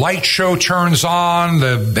buildings, the light show turns on,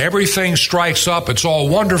 everything strikes up, it's all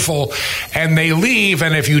wonderful, and they leave.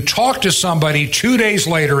 And if you talk to somebody 2 days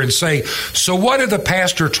later and say, so what did the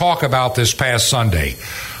pastor talk about this past Sunday?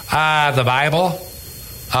 The Bible.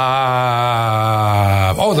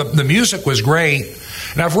 The music was great.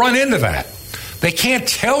 And I've run into that. They can't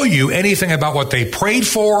tell you anything about what they prayed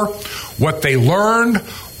for, what they learned,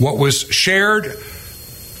 what was shared,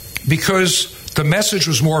 because the message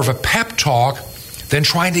was more of a pep talk than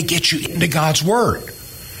trying to get you into God's Word.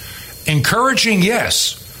 Encouraging,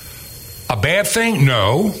 yes. A bad thing?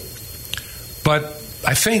 No. But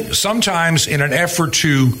I think sometimes in an effort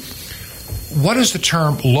to, what is the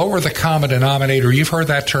term? Lower the common denominator. You've heard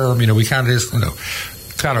that term. We kind of just,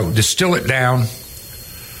 kind of distill it down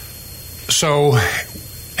so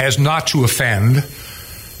as not to offend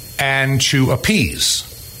and to appease.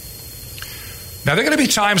 Now, there are going to be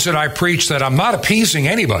times that I preach that I'm not appeasing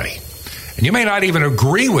anybody, and you may not even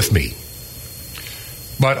agree with me,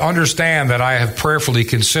 but understand that I have prayerfully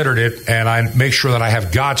considered it, and I make sure that I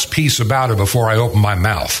have God's peace about it before I open my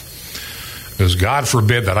mouth. Because God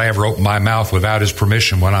forbid that I ever open my mouth without His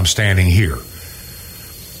permission when I'm standing here.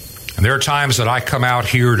 And there are times that I come out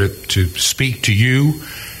here to speak to you,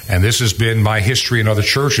 and this has been my history in other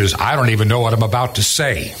churches. I don't even know what I'm about to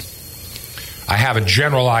say. I have a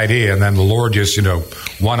general idea, and then the Lord just,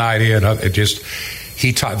 one idea, and it just,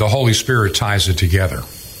 the Holy Spirit ties it together.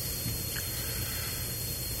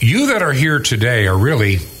 You that are here today are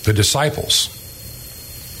really the disciples.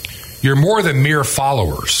 You're more than mere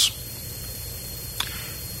followers.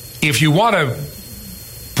 If you want to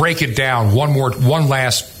break it down, one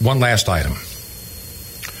last item.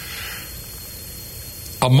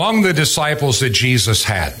 Among the disciples that Jesus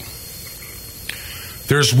had,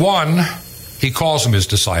 there's one, he calls them his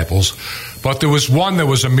disciples, but there was one that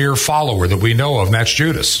was a mere follower that we know of, and that's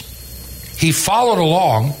Judas. He followed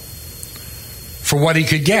along for what he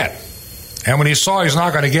could get. And when he saw he's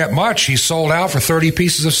not going to get much, he sold out for 30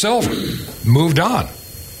 pieces of silver, moved on.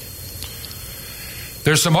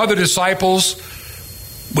 There's some other disciples.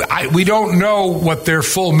 We don't know what their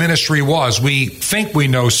full ministry was. We think we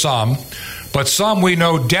know some, but some we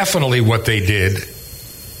know definitely what they did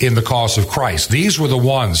in the cause of Christ. These were the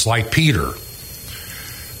ones, like Peter,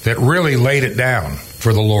 that really laid it down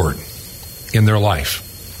for the Lord in their life.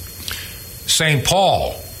 St.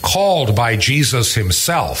 Paul, called by Jesus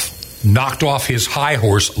himself, knocked off his high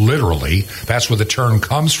horse, literally. That's where the term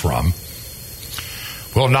comes from.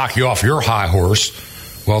 We'll knock you off your high horse.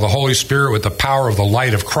 Well, the Holy Spirit, with the power of the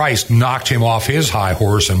light of Christ, knocked him off his high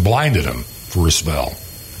horse and blinded him for a spell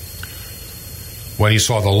when he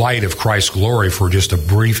saw the light of Christ's glory for just a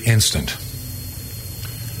brief instant.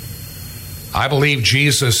 I believe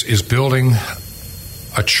Jesus is building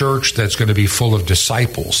a church that's going to be full of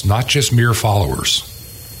disciples, not just mere followers.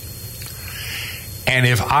 And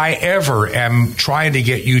if I ever am trying to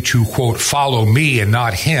get you to, quote, follow me and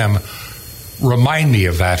not him, remind me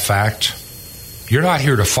of that fact. You're not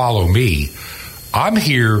here to follow me. I'm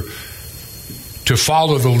here to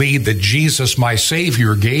follow the lead that Jesus, my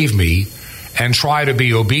Savior, gave me and try to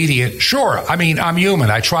be obedient. Sure, I mean, I'm human.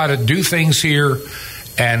 I try to do things here,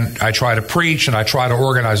 and I try to preach, and I try to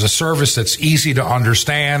organize a service that's easy to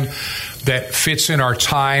understand, that fits in our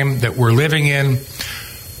time that we're living in,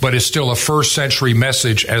 but is still a first century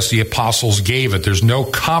message as the apostles gave it. There's no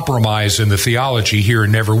compromise in the theology here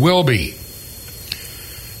and never will be.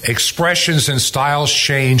 Expressions and styles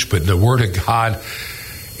change, but the Word of God,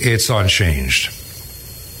 it's unchanged.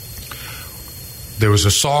 There was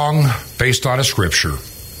a song based on a scripture.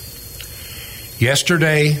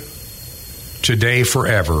 Yesterday, today,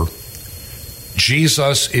 forever,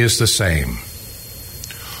 Jesus is the same.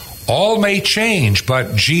 All may change,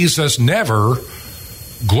 but Jesus never.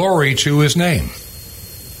 Glory to his name.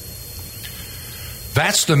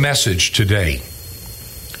 That's the message today.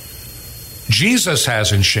 Jesus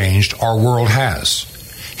hasn't changed, our world has.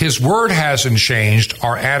 His word hasn't changed,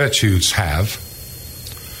 our attitudes have.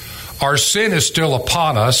 Our sin is still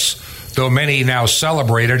upon us, though many now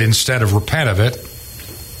celebrate it instead of repent of it.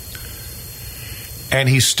 And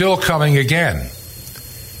he's still coming again.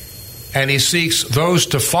 And he seeks those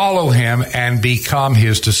to follow him and become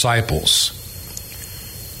his disciples.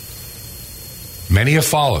 Many have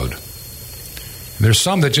followed. And there's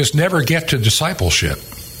some that just never get to discipleship.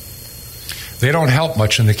 They don't help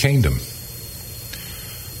much in the kingdom.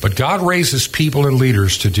 But God raises people and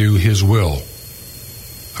leaders to do His will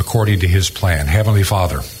according to His plan. Heavenly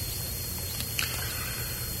Father,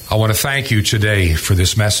 I want to thank you today for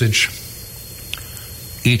this message.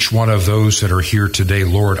 Each one of those that are here today,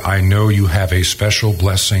 Lord, I know you have a special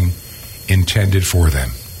blessing intended for them.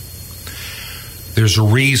 There's a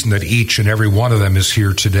reason that each and every one of them is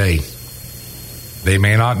here today. They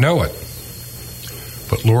may not know it,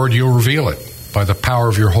 but Lord, you'll reveal it by the power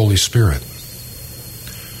of your Holy Spirit.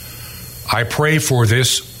 I pray for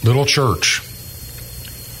this little church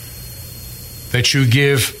that you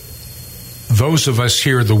give those of us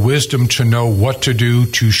here the wisdom to know what to do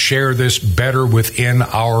to share this better within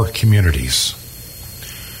our communities.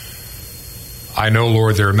 I know,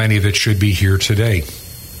 Lord, there are many that should be here today.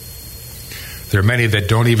 There are many that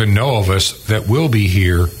don't even know of us that will be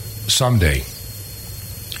here someday.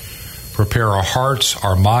 Prepare our hearts,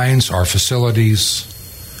 our minds, our facilities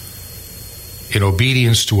in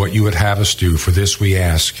obedience to what you would have us do. For this we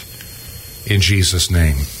ask in Jesus'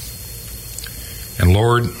 name. And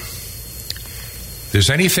Lord, if there's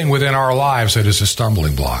anything within our lives that is a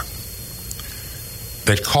stumbling block,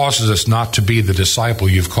 that causes us not to be the disciple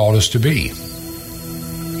you've called us to be,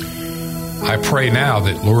 I pray now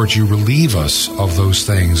that, Lord, you relieve us of those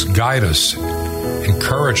things, guide us,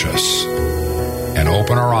 encourage us, and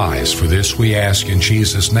open our eyes. For this we ask in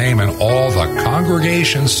Jesus' name, and all the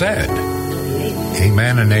congregation said,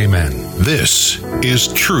 amen and amen. This is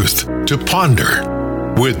Truth to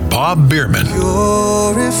Ponder with Bob Bierman.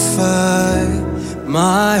 Purify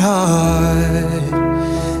my heart,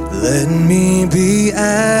 let me be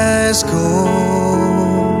as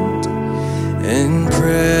gold and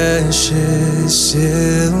precious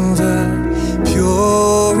silver.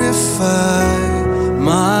 Purify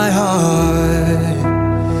my heart,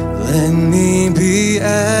 let me be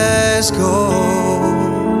as gold,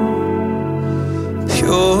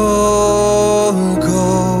 pure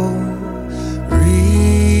gold, refined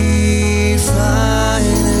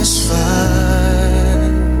as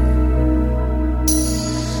fire.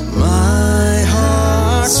 My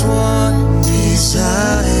heart's one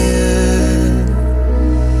desire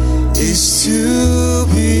is to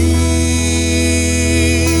be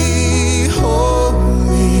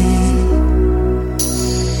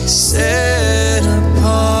set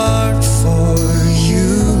apart for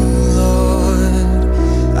you, Lord.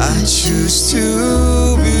 I choose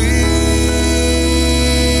to be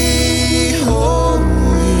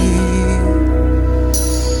holy,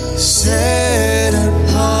 set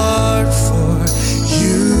apart for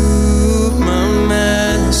you, my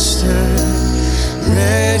Master,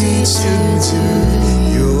 ready to do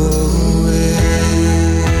your will.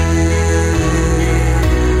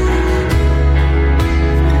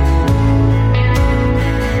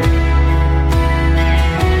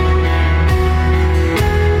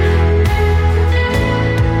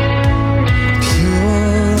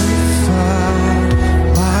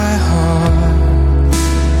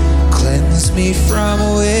 Me from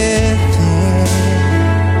within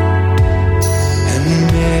and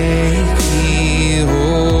make me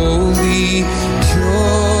holy.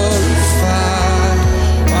 Purify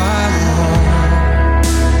my heart,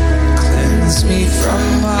 cleanse me from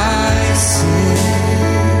my sin.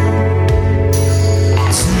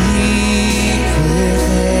 Deep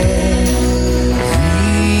within,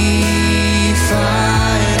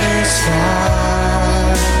 refiner's fire.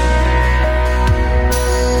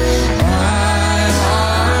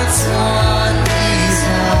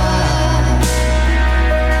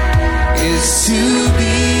 To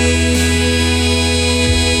be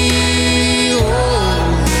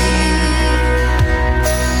holy,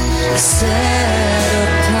 set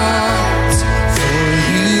apart for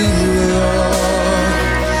you, Lord.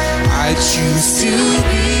 I choose to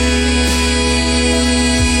be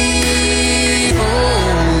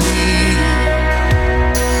holy,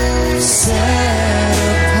 set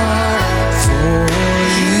apart for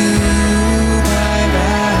you, my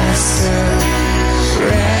Master,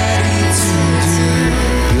 ready to do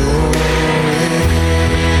your will.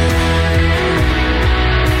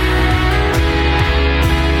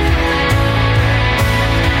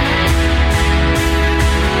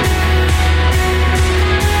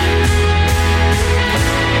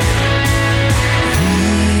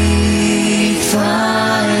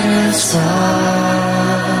 Refiner's fire,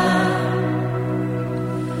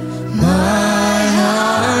 my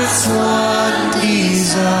heart's one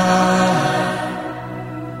desire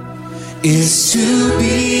is to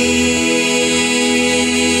be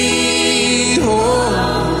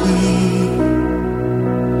holy,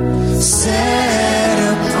 set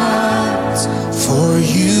apart for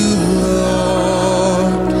you,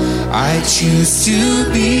 Lord. I choose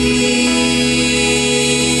to be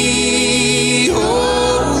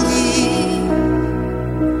holy,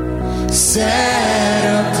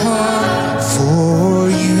 set apart for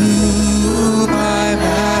you, my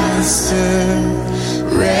Master,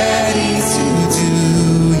 ready to do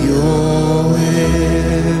your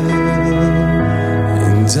will.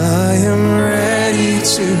 And I am ready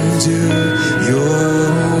to do your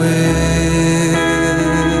will.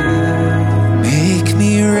 Make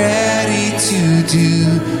me ready to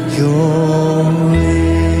do your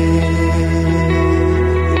will.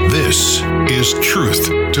 This is Truth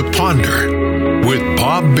to Ponder with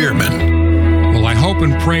Bob Bierman. Well, I hope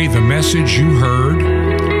and pray the message you heard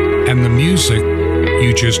and the music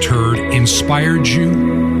you just heard inspired you,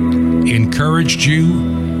 encouraged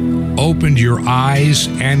you, opened your eyes,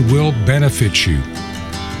 and will benefit you.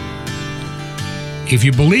 If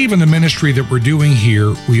you believe in the ministry that we're doing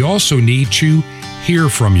here, we also need to hear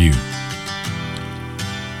from you.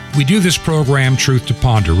 We do this program, Truth to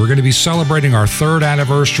Ponder. We're going to be celebrating our 3rd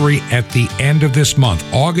anniversary at the end of this month.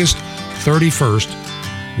 August 31st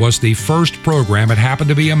was the first program. It happened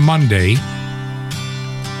to be a Monday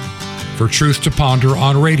for Truth to Ponder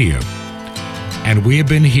on radio. And we have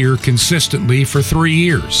been here consistently for 3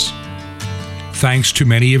 years, thanks to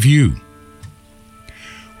many of you.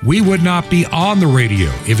 We would not be on the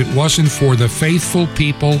radio if it wasn't for the faithful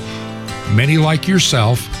people, many like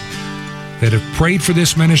yourself, that have prayed for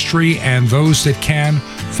this ministry and those that can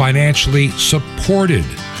financially supported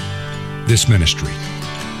this ministry.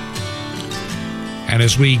 And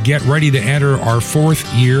as we get ready to enter our 4th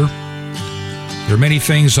year, there are many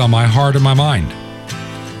things on my heart and my mind.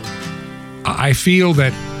 I feel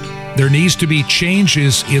that there needs to be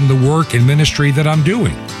changes in the work and ministry that I'm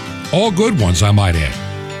doing. All good ones, I might add.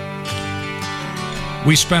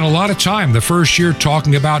 We spent a lot of time the first year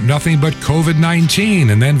talking about nothing but COVID-19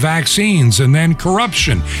 and then vaccines and then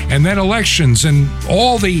corruption and then elections and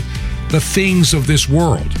all the things of this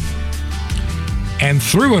world. And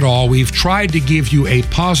through it all, we've tried to give you a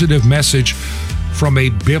positive message from a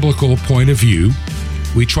biblical point of view.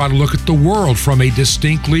 We try to look at the world from a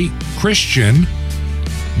distinctly Christian,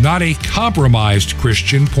 not a compromised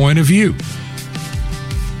Christian point of view.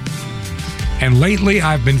 And lately,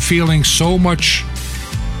 I've been feeling so much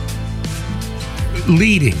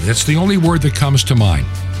leading, that's the only word that comes to mind,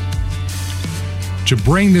 to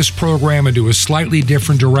bring this program into a slightly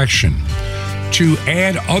different direction, to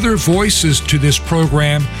add other voices to this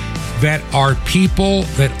program that are people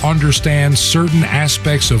that understand certain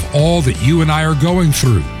aspects of all that you and I are going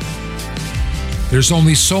through. There's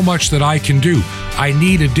only so much that I can do. I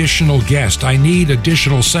need additional guests. I need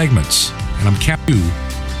additional segments. And I'm counting you.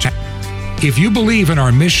 If you believe in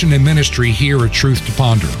our mission and ministry here at Truth to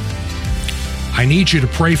Ponder, I need you to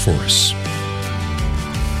pray for us.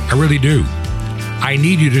 I really do. I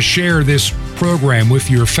need you to share this program with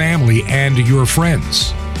your family and your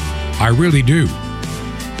friends. I really do.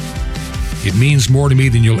 It means more to me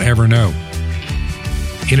than you'll ever know.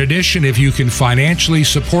 In addition, if you can financially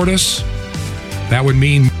support us, that would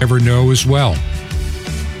mean you'll never know as well.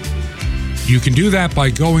 You can do that by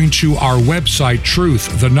going to our website,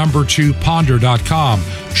 truth2ponder.com,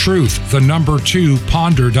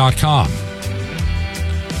 truth2ponder.com.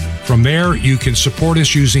 From there, you can support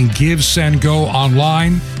us using Give, Send, Go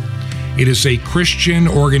online. It is a Christian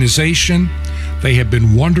organization. They have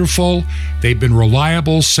been wonderful. They've been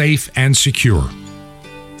reliable, safe, and secure.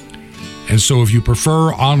 And so if you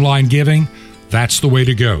prefer online giving, that's the way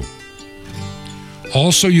to go.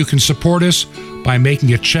 Also, you can support us by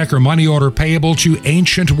making a check or money order payable to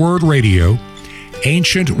Ancient Word Radio,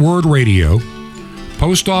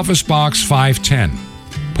 Post Office Box 510.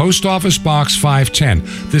 Post Office Box 510.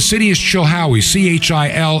 The city is Chilhowie,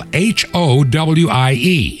 Chilhowie,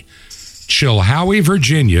 Chilhowie,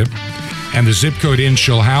 Virginia. And the zip code in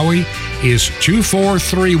Chilhowie is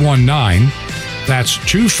 24319. That's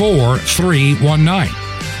 24319.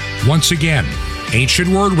 Once again, Ancient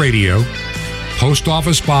Word Radio, Post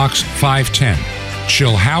Office Box 510,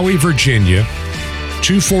 Chilhowie, Virginia,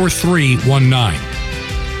 24319.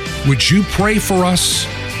 Would you pray for us?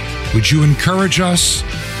 Would you encourage us?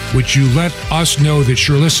 Would you let us know that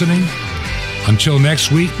you're listening? Until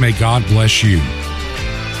next week, may God bless you.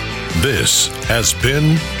 This has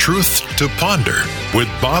been Truth to Ponder with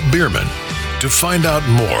Bob Bierman. To find out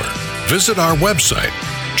more, visit our website,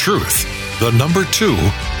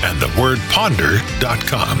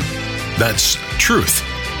 truth2ponder.com. That's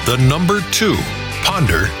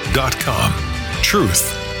truth2ponder.com.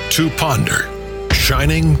 Truth to Ponder,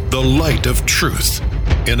 shining the light of truth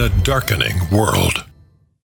in a darkening world.